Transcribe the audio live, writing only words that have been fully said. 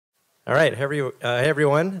All right, hey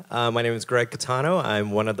everyone. My name is Greg Catano.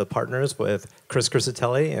 I'm one of the partners with Chris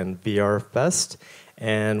Crisatelli and VR Fest.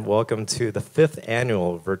 And welcome to the 5th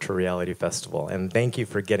annual Virtual Reality Festival. And thank you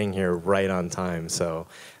for getting here right on time. So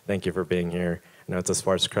thank you for being here. I know it's a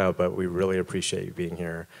sparse crowd, but we really appreciate you being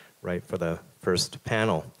here right for the first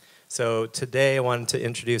panel. So today I wanted to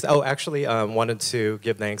introduce, wanted to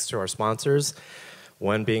give thanks to our sponsors.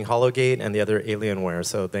 One being Hologate and the other Alienware.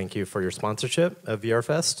 So thank you for your sponsorship of VR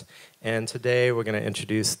Fest. And today we're going to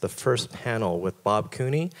introduce the first panel with Bob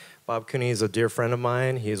Cooney. Bob Cooney is a dear friend of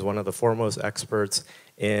mine. He's one of the foremost experts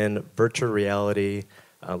in virtual reality,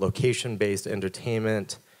 location-based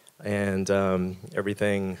entertainment, and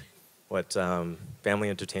everything, family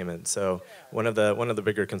entertainment. So one of the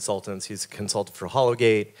bigger consultants. He's a consultant for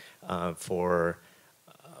Hologate, for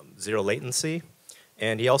zero latency.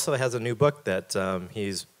 And he also has a new book that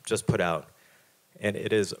he's just put out. And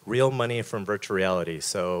it is Real Money from Virtual Reality.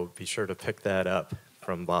 So be sure to pick that up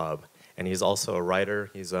from Bob. And he's also a writer.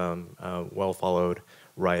 He's a well-followed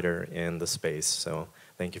writer in the space. So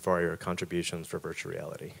thank you for all your contributions for virtual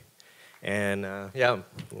reality. And round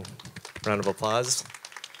of applause.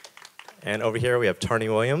 And over here we have Tarrnie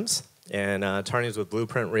Williams. And Tarrnie's with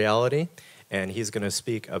Blueprint Reality. And he's going to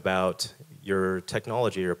speak about your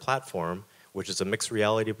technology, your platform, which is a mixed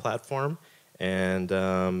reality platform. And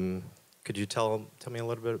could you tell me a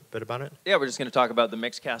little bit about it? Yeah, we're just going to talk about the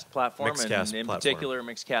MixCast platform, MixCast and in platform. particular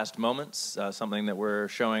MixCast Moments, something that we're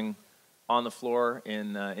showing on the floor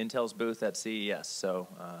in Intel's booth at CES. So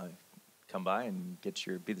come by and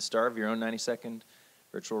be the star of your own 90-second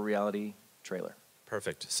virtual reality trailer.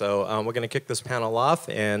 Perfect. So we're going to kick this panel off,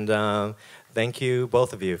 and thank you,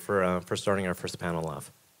 both of you, for starting our first panel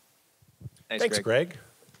off. Thanks, Greg.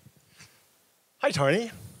 Hi, Tarrnie.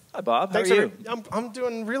 Hi, Bob. How are you? I'm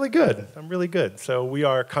doing really good. I'm really good. So we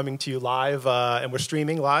are coming to you live, and we're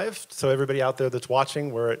streaming live. So everybody out there that's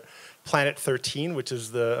watching, we're at Planet 13, which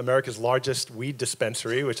is America's largest weed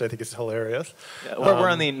dispensary, which I think is hilarious. Yeah, we're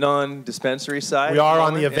on the non-dispensary side. We are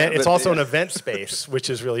on the event. It's also an event space, which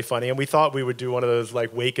is really funny. And we thought we would do one of those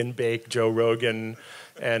like Wake and Bake, Joe Rogan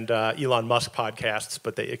and Elon Musk podcasts,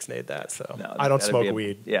 but they ixnayed that. So no, I don't smoke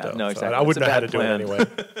weed. Yeah, though, no, exactly. So I wouldn't know how to do it anyway.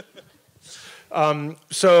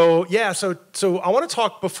 So I want to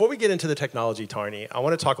talk, before we get into the technology, Tarrnie, I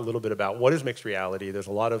want to talk a little bit about what is mixed reality. There's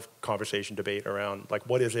a lot of conversation, debate around, like,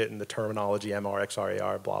 what is it in the terminology, MR, XR,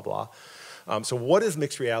 AR, blah, blah. So what is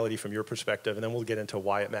mixed reality from your perspective, and then we'll get into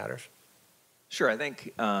why it matters. Sure, I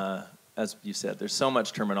think, as you said, there's so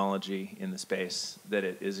much terminology in the space that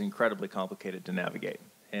it is incredibly complicated to navigate.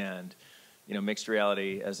 And, mixed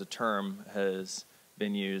reality as a term has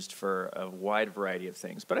been used for a wide variety of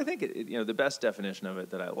things. But I think the best definition of it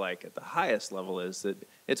that I like at the highest level is that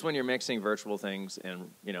it's when you're mixing virtual things and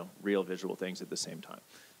real visual things at the same time.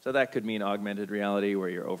 So that could mean augmented reality, where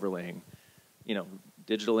you're overlaying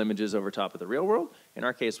digital images over top of the real world. In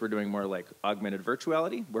our case, we're doing more like augmented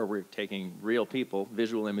virtuality, where we're taking real people,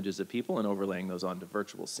 visual images of people, and overlaying those onto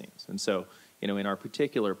virtual scenes. And so in our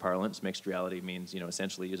particular parlance, mixed reality means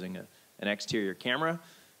essentially using an exterior camera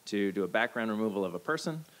to do a background removal of a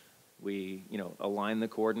person. We, align the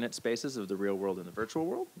coordinate spaces of the real world and the virtual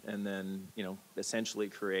world, and then, essentially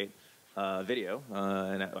create video,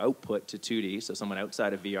 an output to 2D, so someone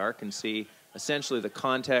outside of VR can see essentially the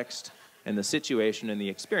context and the situation and the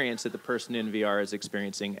experience that the person in VR is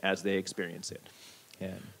experiencing as they experience it.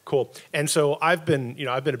 Cool. And so I've been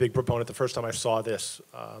a big proponent. The first time I saw this,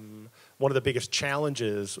 one of the biggest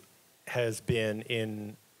challenges has been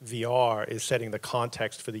in VR is setting the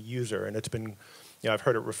context for the user, and it's been, I've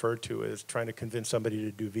heard it referred to as trying to convince somebody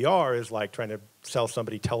to do VR is like trying to sell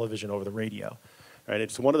somebody television over the radio, right?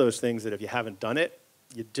 It's one of those things that if you haven't done it,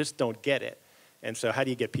 you just don't get it. And so how do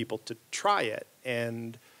you get people to try it?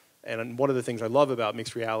 And one of the things I love about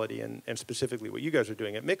mixed reality and specifically what you guys are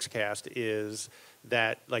doing at MixCast is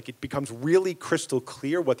that like it becomes really crystal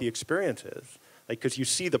clear what the experience is. Like, because you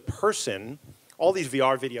see the person, all these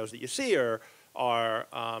VR videos that you see are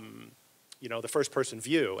the first-person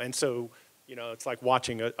view. And so, it's like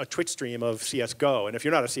watching a Twitch stream of CSGO. And if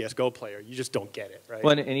you're not a CSGO player, you just don't get it, right?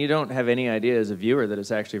 Well, and you don't have any idea as a viewer that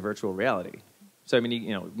it's actually virtual reality. So, I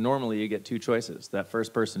mean, normally you get two choices, that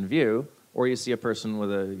first-person view, or you see a person with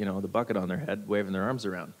the bucket on their head waving their arms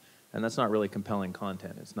around. And that's not really compelling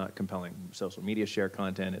content. It's not compelling social media share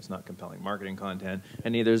content. It's not compelling marketing content.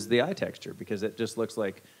 And neither is the eye texture, because it just looks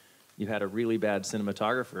like you had a really bad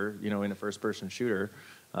cinematographer, in a first-person shooter,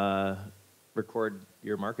 record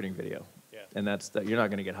your marketing video. Yeah. And you're not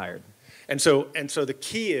going to get hired. And so the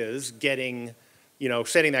key is getting,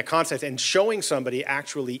 setting that concept and showing somebody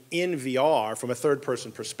actually in VR from a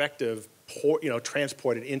third-person perspective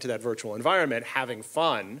transported into that virtual environment, having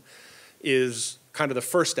fun is kind of the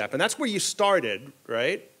first step. And that's where you started,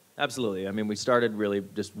 right? Absolutely. I mean, we started really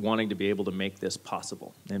just wanting to be able to make this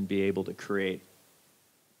possible and be able to create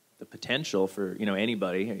the potential for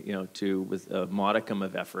anybody to, with a modicum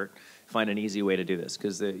of effort, find an easy way to do this.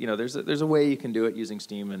 Because there's a way you can do it using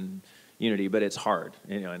Steam and Unity, but it's hard.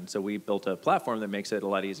 And so we built a platform that makes it a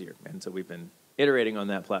lot easier. And so we've been iterating on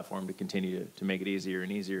that platform to continue to make it easier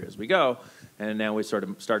and easier as we go. And now we sort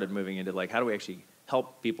of started moving into how do we actually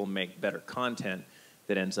help people make better content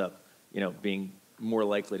that ends up being more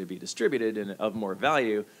likely to be distributed and of more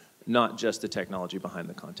value, not just the technology behind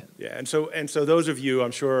the content. Yeah, and so those of you,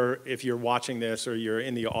 I'm sure if you're watching this or you're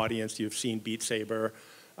in the audience, you've seen Beat Saber,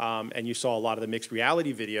 and you saw a lot of the mixed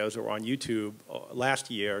reality videos that were on YouTube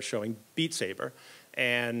last year showing Beat Saber.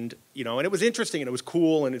 And and it was interesting and it was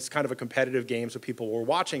cool and it's kind of a competitive game, so people were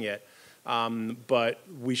watching it. But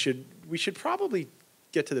we should probably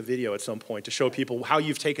get to the video at some point to show people how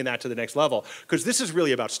you've taken that to the next level, because this is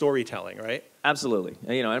really about storytelling, right? Absolutely.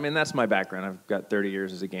 I mean, that's my background. I've got 30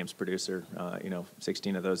 years as a games producer,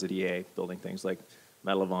 16 of those at EA, building things like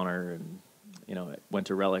Medal of Honor, and I went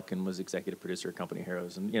to Relic and was executive producer of Company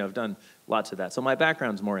Heroes, and I've done lots of that. So my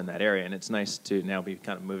background's more in that area, and it's nice to now be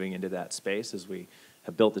kind of moving into that space as we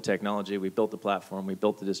have built the technology, we built the platform, we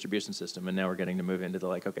built the distribution system, and now we're getting to move into the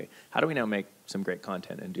okay, how do we now make some great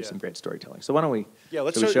content and do some great storytelling? So why don't we? Yeah,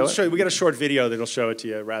 let's show it. We got a short video that'll show it to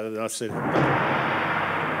you rather than us sitting.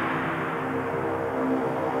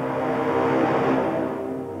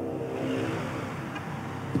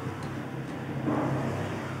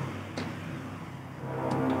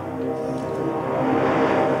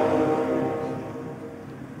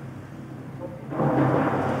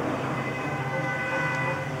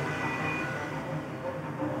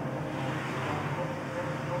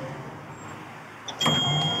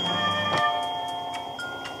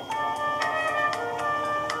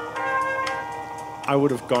 I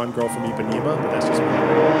would have gone Girl from Ipanema, but that's just me.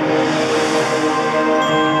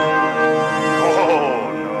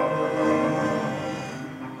 Oh, no.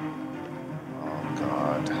 Oh,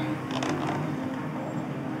 God.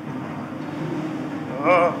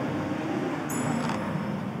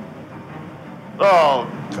 Oh,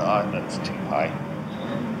 God, that's too high.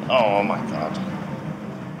 Oh, my God.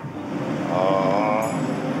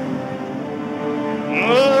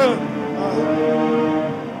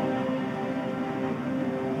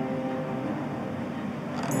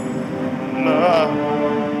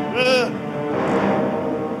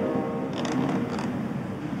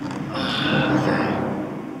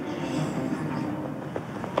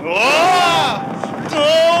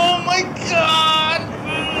 Oh, my God!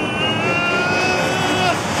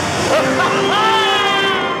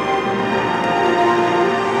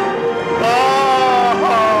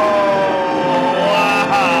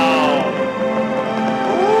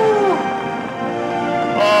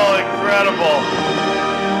 Incredible.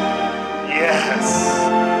 Yes.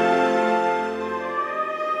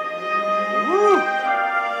 Woo.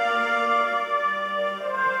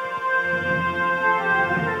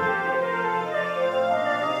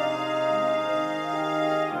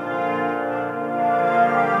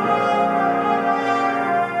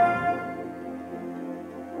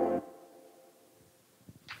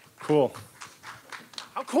 Cool.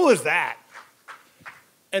 How cool is that?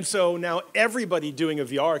 And so now everybody doing a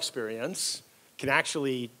VR experience can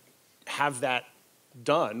actually have that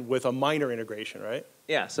done with a minor integration, right?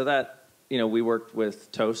 Yeah, so that, we worked with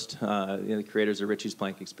Toast, the creators of Richie's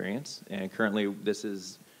Plank Experience, and currently this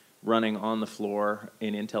is running on the floor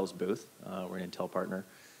in Intel's booth. We're an Intel partner.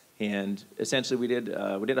 And essentially we did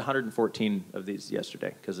 114 of these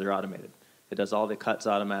yesterday because they're automated. It does all the cuts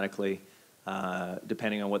automatically,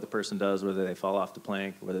 depending on what the person does, whether they fall off the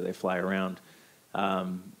plank, whether they fly around.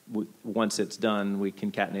 Once it's done, we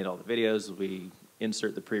concatenate all the videos, we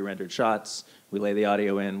insert the pre-rendered shots, we lay the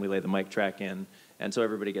audio in, we lay the mic track in, and so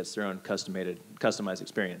everybody gets their own customized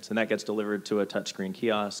experience, and that gets delivered to a touchscreen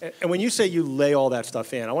kiosk. And when you say you lay all that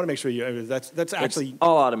stuff in, I want to make sure that's actually... It's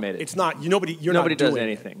all automated. It's not, nobody does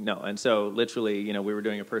anything, no. And so literally, we were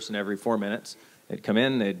doing a person every 4 minutes. They'd come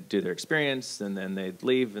in, they'd do their experience, and then they'd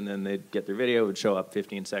leave, and then they'd get their video. It would show up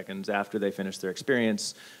 15 seconds after they finished their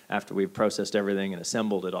experience, after we've processed everything and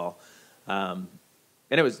assembled it all. And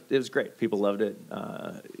it was great. People loved it.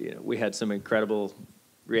 We had some incredible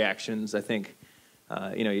reactions. I think,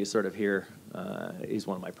 you sort of hear, he's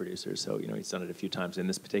one of my producers, so, he's done it a few times in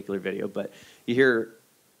this particular video, but you hear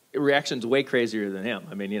reactions way crazier than him.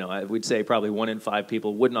 I mean, I would say probably 1 in 5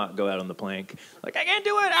 people would not go out on the plank. Like, I can't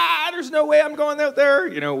do it. There's no way I'm going out there.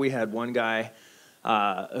 We had one guy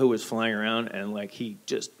who was flying around, and like he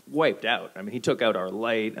just wiped out. I mean, he took out our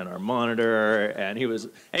light and our monitor, and he was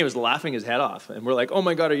laughing his head off. And we're like, "Oh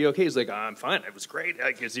my God, are you okay?" He's like, oh, "I'm fine. It was great.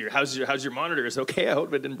 Like, how's your monitor? It's okay. I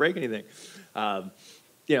hope it didn't break anything."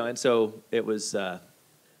 And so it was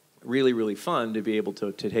really, really fun to be able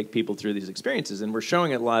to take people through these experiences. And we're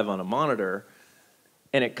showing it live on a monitor,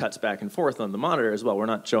 and it cuts back and forth on the monitor as well. We're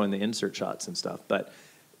not showing the insert shots and stuff, but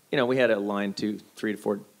we had a line 3 to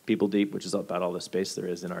 4 people deep, which is about all the space there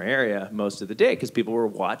is in our area most of the day, because people were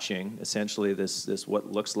watching essentially this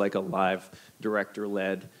what looks like a live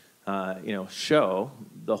director-led show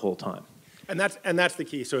the whole time. And that's the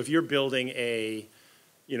key. So if you're building any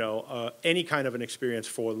kind of an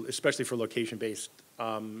experience especially for location-based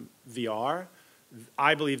VR,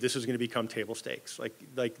 I believe this is going to become table stakes.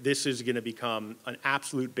 Like this is going to become an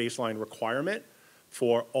absolute baseline requirement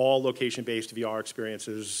for all location-based VR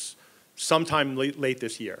experiences sometime late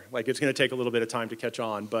this year. Like it's going to take a little bit of time to catch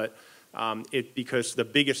on, but because the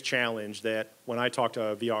biggest challenge that when I talk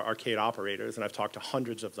to VR arcade operators, and I've talked to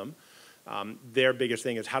hundreds of them, their biggest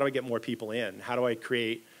thing is, how do I get more people in? How do I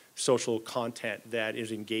create social content that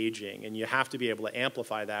is engaging? And you have to be able to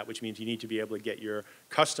amplify that, which means you need to be able to get your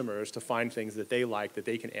customers to find things that they like that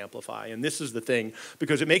they can amplify. And this is the thing,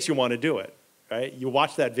 because it makes you want to do it, right? You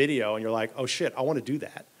watch that video and you're like, oh shit, I want to do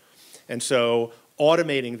that. And so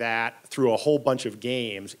automating that through a whole bunch of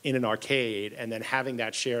games in an arcade and then having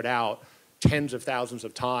that shared out tens of thousands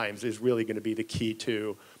of times is really going to be the key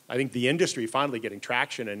to, I think, the industry finally getting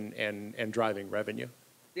traction and driving revenue.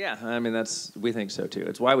 Yeah, I mean, we think so too.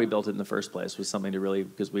 It's why we built it in the first place, was something to really,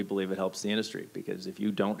 because we believe it helps the industry. Because if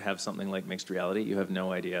you don't have something like mixed reality, you have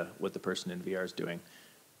no idea what the person in VR is doing.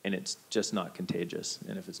 And it's just not contagious.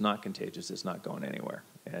 And if it's not contagious, it's not going anywhere.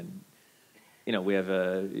 And we have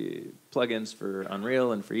plugins for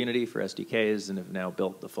Unreal and for Unity for SDKs, and have now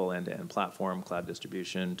built the full end-to-end platform, cloud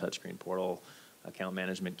distribution, touchscreen portal, account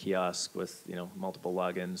management kiosk with multiple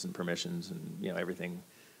logins and permissions, and everything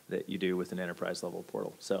that you do with an enterprise level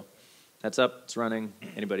portal. So that's up, it's running.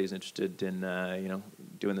 Anybody who's interested in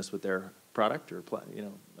doing this with their product or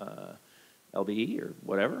LBE or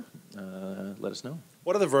whatever, let us know.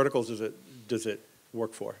 What other verticals does it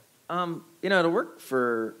work for? It'll work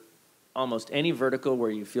for almost any vertical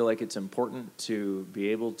where you feel like it's important to be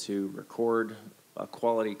able to record a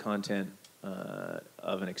quality content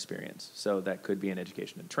of an experience. So that could be in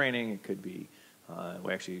education and training. It could be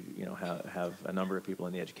we actually have a number of people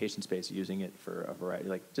in the education space using it for a variety,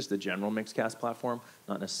 like just the general MixCast platform,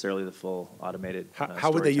 not necessarily the full automated.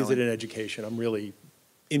 How would they use it in education? I'm really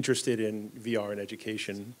interested in VR in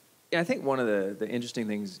education. Yeah, I think one of the interesting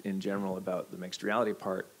things in general about the mixed reality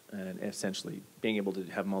part, and essentially being able to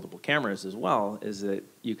have multiple cameras as well, is that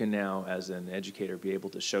you can now, as an educator, be able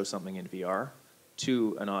to show something in VR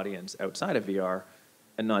to an audience outside of VR,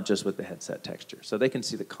 and not just with the headset texture. So they can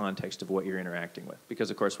see the context of what you're interacting with.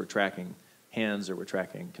 Because, of course, we're tracking hands or we're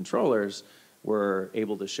tracking controllers, we're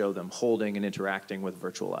able to show them holding and interacting with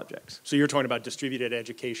virtual objects. So you're talking about distributed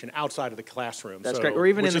education outside of the classroom. That's correct. Or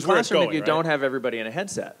even in the classroom, if you don't have everybody in a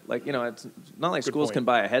headset. Like, it's not like schools can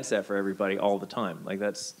buy a headset for everybody all the time. Like,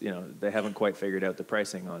 that's, they haven't quite figured out the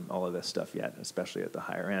pricing on all of this stuff yet, especially at the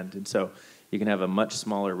higher end. And so you can have a much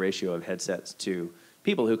smaller ratio of headsets to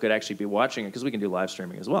people who could actually be watching it, because we can do live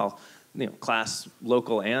streaming as well. Class,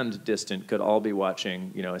 local and distant, could all be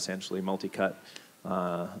watching, essentially multi-cut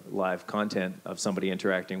live content of somebody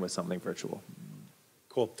interacting with something virtual.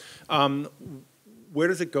 Cool. Where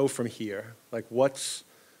does it go from here? Like, what's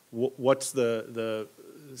the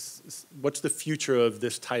future of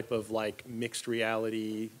this type of like mixed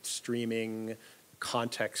reality streaming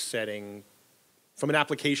context setting from an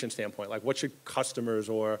application standpoint? Like, what should customers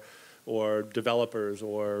or developers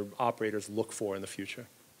or operators look for in the future?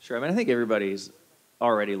 Sure. I mean, I think everybody's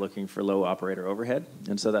already looking for low operator overhead,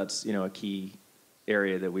 and so that's a key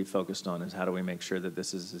area that we focused on, is how do we make sure that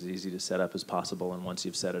this is as easy to set up as possible, and once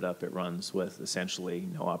you've set it up, it runs with essentially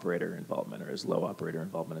no operator involvement, or as low operator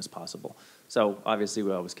involvement as possible. So obviously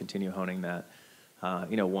we always continue honing that.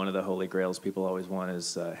 One of the holy grails people always want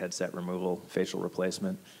is headset removal, facial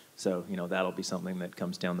replacement. So, that'll be something that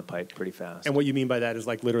comes down the pipe pretty fast. And what you mean by that is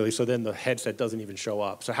like literally, so then the headset doesn't even show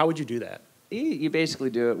up. So how would you do that? You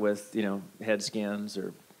basically do it with, head scans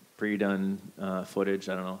or pre-done footage.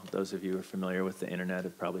 I don't know, those of you who are familiar with the internet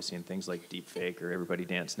have probably seen things like deepfake or Everybody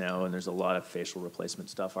Dance Now, and there's a lot of facial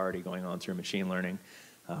replacement stuff already going on through machine learning.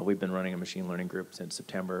 We've been running a machine learning group since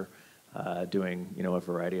September, doing, a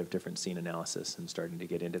variety of different scene analysis and starting to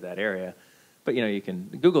get into that area. But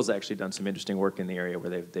Google's actually done some interesting work in the area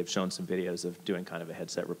where they've shown some videos of doing kind of a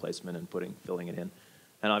headset replacement and filling it in.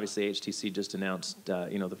 And obviously HTC just announced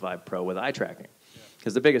the Vive Pro with eye tracking.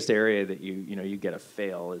 Because the biggest area that you get a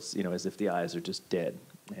fail is is if the eyes are just dead.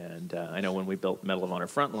 And I know when we built Medal of Honor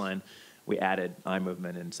Frontline, we added eye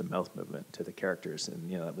movement and some mouth movement to the characters,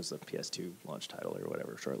 and that was the PS2 launch title or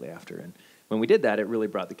whatever shortly after. And when we did that, it really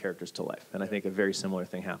brought the characters to life. And I think a very similar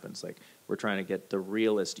thing happens. Like, we're trying to get the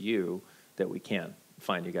realest you that we can.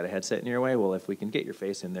 Fine, you got a headset in your way. Well, if we can get your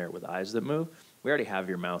face in there with eyes that move, we already have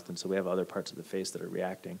your mouth, and so we have other parts of the face that are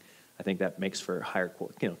reacting. I think that makes for higher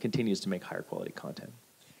quality, continues to make higher quality content.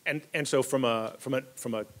 And so from a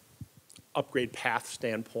upgrade path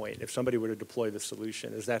standpoint, if somebody were to deploy the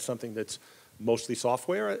solution, is that something that's mostly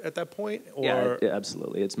software at that point? Or? Yeah,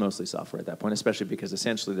 absolutely. It's mostly software at that point, especially because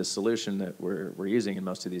essentially the solution that we're using in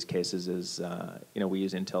most of these cases is, we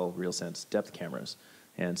use Intel RealSense depth cameras.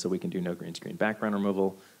 And so we can do no green screen background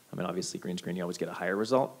removal. I mean, obviously green screen, you always get a higher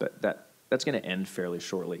result, but that's going to end fairly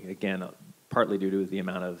shortly. Again, partly due to the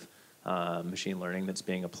amount of machine learning that's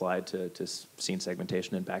being applied to scene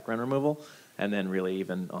segmentation and background removal. And then really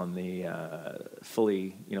even on the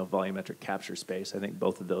fully volumetric capture space, I think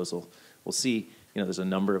both of those we'll see, there's a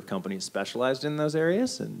number of companies specialized in those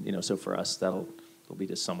areas. And, so for us, that'll be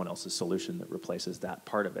just someone else's solution that replaces that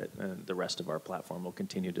part of it. And the rest of our platform will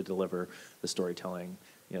continue to deliver the storytelling,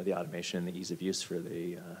 the automation, the ease of use for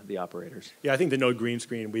the operators. Yeah, I think the no green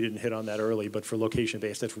screen, we didn't hit on that early, but for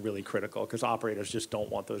location-based, that's really critical because operators just don't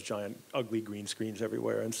want those giant, ugly green screens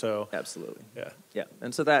everywhere. And so... Absolutely. Yeah. Yeah,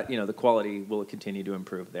 and so that, the quality will continue to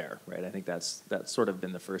improve there, right? I think that's sort of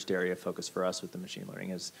been the first area of focus for us with the machine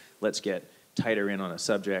learning is let's get tighter in on a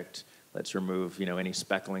subject. Let's remove, any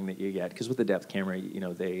speckling that you get. Because with the depth camera,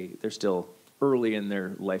 they're still early in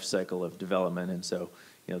their life cycle of development. And so,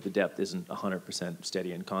 the depth isn't 100%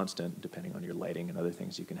 steady and constant. Depending on your lighting and other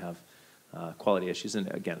things, you can have quality issues.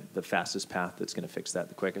 And again, the fastest path that's going to fix that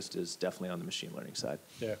the quickest is definitely on the machine learning side.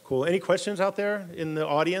 Yeah, cool. Any questions out there in the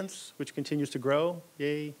audience, which continues to grow?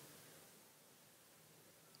 Yay.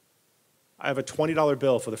 I have a $20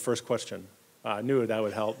 bill for the first question. I knew that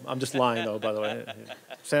would help. I'm just lying, though, by the way.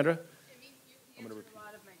 Sandra? You answered a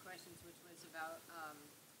lot of my questions, which was about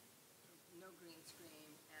no green screen,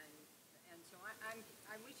 and so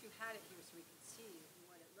I wish you had it here so we could see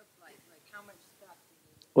what it looked like how much stuff.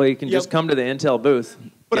 Well, you can just come to the Intel booth.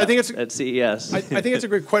 But I think it's at CES. I think it's a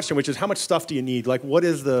great question, which is how much stuff do you need? Like, what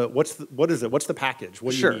is it? What's the package?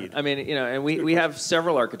 What do you need? I mean, and we have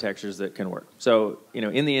several architectures that can work. So,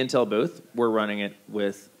 in the Intel booth, we're running it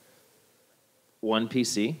with one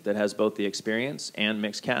PC that has both the experience and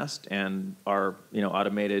MixCast and our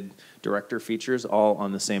automated director features all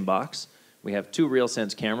on the same box. We have 2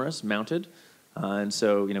 RealSense cameras mounted, and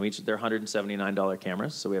so each they're $179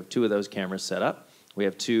 cameras. So we have 2 of those cameras set up. We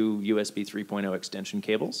have 2 USB 3.0 extension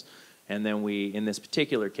cables, and then in this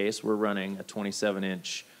particular case, we're running a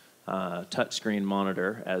 27-inch touchscreen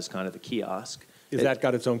monitor as kind of the kiosk. Is that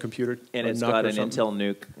got its own computer? And it's got an Intel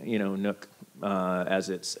NUC, as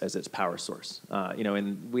its power source.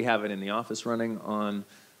 And we have it in the office running on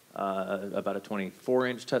about a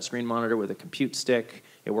 24-inch touchscreen monitor with a compute stick.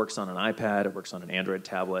 It works on an iPad. It works on an Android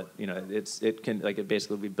tablet. We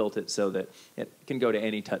built it so that it can go to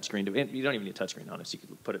any touchscreen. You don't even need a touchscreen on it. So you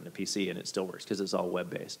can put it in a PC and it still works because it's all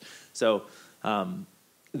web-based. So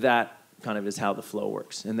that kind of is how the flow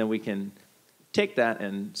works. And then we can take that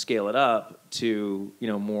and scale it up to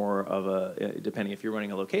more of depending if you're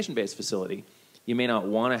running a location-based facility, you may not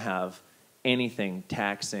want to have anything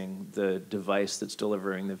taxing the device that's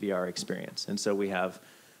delivering the VR experience. And so we have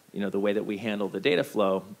the way that we handle the data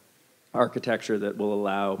flow architecture that will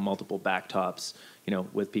allow multiple backtops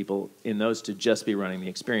with people in those to just be running the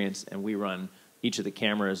experience, and we run each of the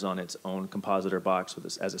cameras on its own compositor box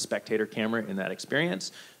as a spectator camera in that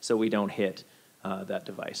experience, so we don't hit that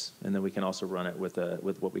device. And then we can also run it with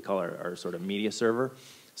what we call our sort of media server,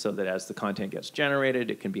 so that as the content gets generated,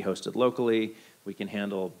 it can be hosted locally. We can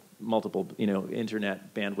handle multiple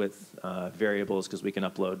internet bandwidth variables because we can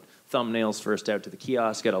upload thumbnails first out to the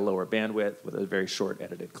kiosk at a lower bandwidth with a very short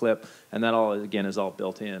edited clip. And that all, again, is all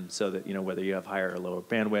built in so that whether you have higher or lower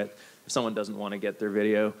bandwidth, if someone doesn't want to get their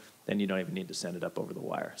video, then you don't even need to send it up over the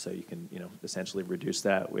wire. So you can, essentially reduce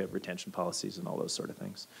that. We have retention policies and all those sort of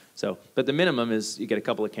things. So, but the minimum is you get a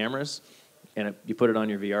couple of cameras, and you put it on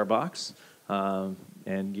your VR box,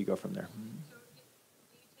 and you go from there. So do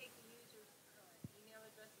you take the user's email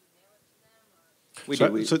address and mail it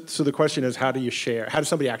to them? Or? So the question is, how do you share? How does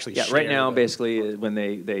somebody actually share? Yeah, right now, basically, when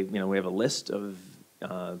they we have a list of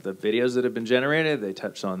the videos that have been generated, they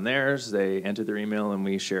touch on theirs, they enter their email, and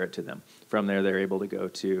we share it to them. From there, they're able to go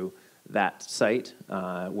to that site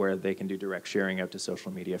where they can do direct sharing out to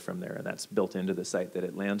social media from there, and that's built into the site that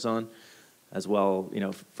it lands on. As well,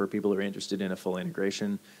 for people who are interested in a full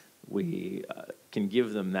integration, we can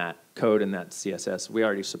give them that code and that CSS. We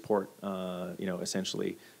already support,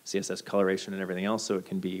 essentially CSS coloration and everything else, so it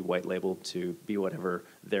can be white labeled to be whatever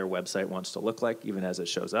their website wants to look like, even as it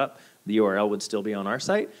shows up. The URL would still be on our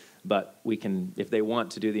site, but we can, if they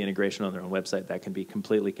want to do the integration on their own website, that can be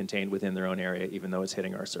completely contained within their own area, even though it's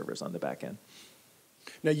hitting our servers on the back end.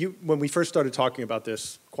 Now, when we first started talking about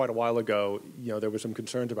this quite a while ago, there were some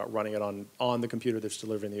concerns about running it on the computer that's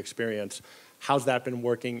delivering the experience. How's that been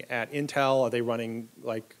working at Intel? Are they running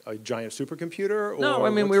like a giant supercomputer? Or no, I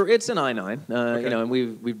mean it's an i9, okay. And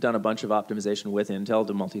we've done a bunch of optimization with Intel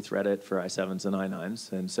to multi-thread it for i7s and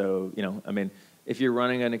i9s, and so if you're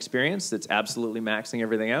running an experience that's absolutely maxing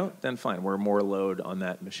everything out, then fine, we're more load on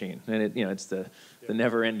that machine. And it's the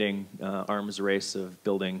never-ending arms race of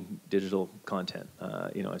building digital content.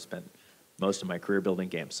 I spent most of my career building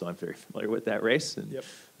games, so I'm very familiar with that race. And yep.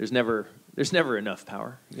 there's never enough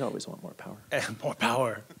power. You always want more power. More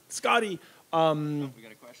power. Scotty, we got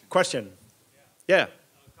a question. Question. Yeah.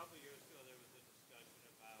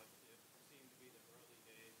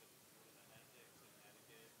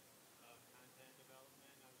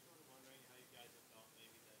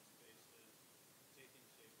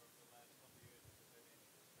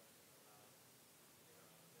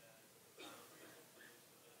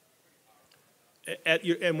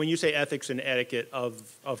 And when you say ethics and etiquette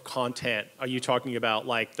of content, are you talking about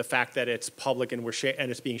like the fact that it's public and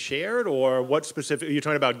it's being shared, or what specific? Are you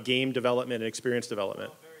talking about game development and experience development?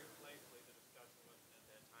 Well, very playfully, the discussion was at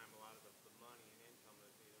that time a lot of the money and income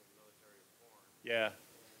was either military or foreign. Yeah. And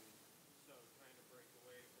so trying to break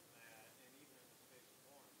away from that, and even in the space of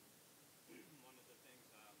foreign, one of the things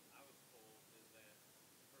I was told is that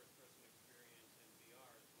first-person experience in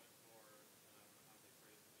VR is much more, how they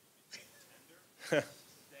phrase it, maybe tender. Than a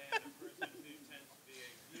person who tends to be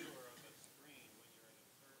a viewer of a screen when you're an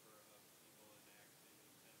observer of people in action.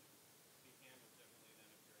 You tend to be handled differently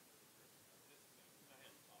than if you're a third-person participant, which I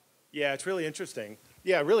hadn't thought of. Yeah, it's really interesting.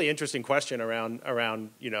 Yeah, really interesting question around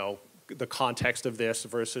the context of this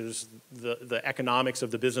versus the economics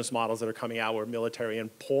of the business models that are coming out where military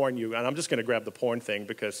and porn. And I'm just going to grab the porn thing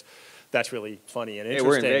because that's really funny and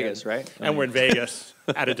interesting. Hey, we're in Vegas, right? And we're in Vegas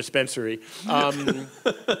at a dispensary. And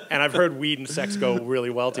I've heard weed and sex go really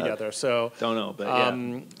well together. So don't know, but yeah.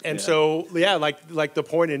 And so, yeah, like the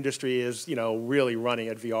porn industry is, really running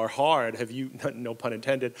at VR hard. Have you, no pun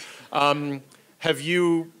intended,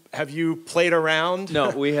 have you played around? No,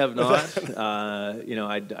 we have not.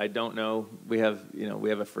 I don't know. We have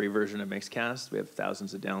a free version of MixCast. We have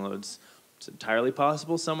thousands of downloads. It's entirely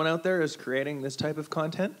possible someone out there is creating this type of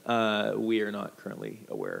content. We are not currently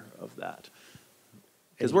aware of that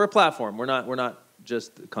because we're a platform. We're not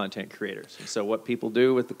just content creators. And so what people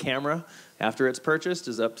do with the camera after it's purchased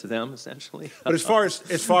is up to them, essentially. But as far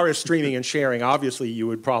as streaming and sharing, obviously you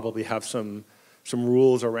would probably have some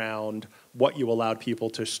rules around what you allowed people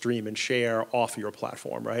to stream and share off your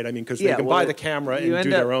platform, right? I mean, because they can buy the camera and do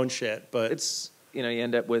their own shit, but it's you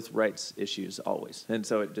end up with rights issues always, and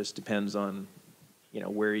so it just depends on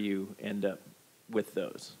where you end up with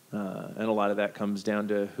those, and a lot of that comes down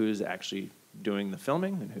to who's actually doing the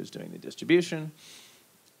filming and who's doing the distribution.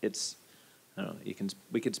 It's I don't know.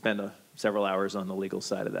 We could spend several hours on the legal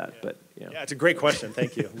side of that, but yeah, it's a great question.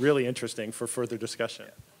 Thank you. Really interesting for further discussion.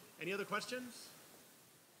 Yeah. Any other questions?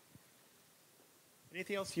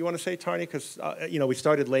 Anything else you want to say, Tarrnie? Because we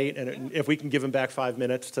started late, and if we can give him back 5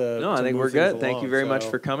 minutes to I think we're good. Thank you very much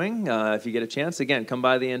for coming. If you get a chance, again, come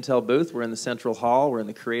by the Intel booth. We're in the central hall. We're in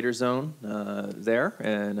the creator zone there.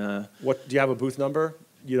 And what do you have a booth number?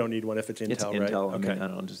 You don't need one if it's Intel, it's right? Intel. Okay. I mean, I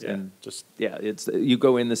don't it's you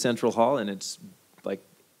go in the central hall, and it's like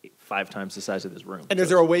 5 times the size of this room. And is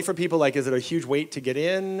there a way for people? Is it a huge wait to get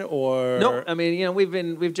in, or no? I mean,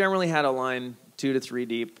 we've generally had a line 2 to 3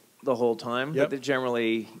 deep the whole time, yep. But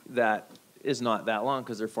generally that is not that long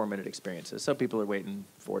because they're 4-minute experiences. So people are waiting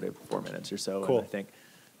 4 to 4 minutes or so. Cool. And I think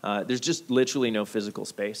there's just literally no physical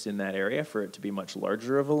space in that area for it to be much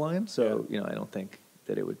larger of a line. So I don't think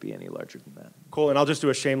that it would be any larger than that. Cool, and I'll just do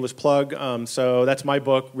a shameless plug. So that's my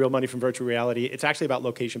book, Real Money from Virtual Reality. It's actually about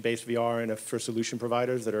location-based VR and for solution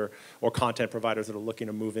providers or content providers that are looking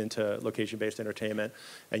to move into location-based entertainment.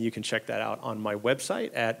 And you can check that out on my website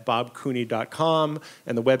at bobcooney.com,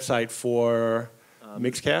 and the website for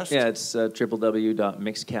MixCast. Yeah, it's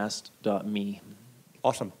www.mixcast.me.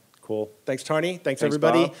 Awesome. Cool. Thanks, Tarrnie. Thanks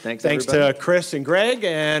everybody. Bob. Thanks everybody. To Chris and Greg,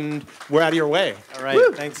 and we're out of your way. All right.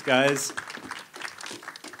 Woo! Thanks, guys.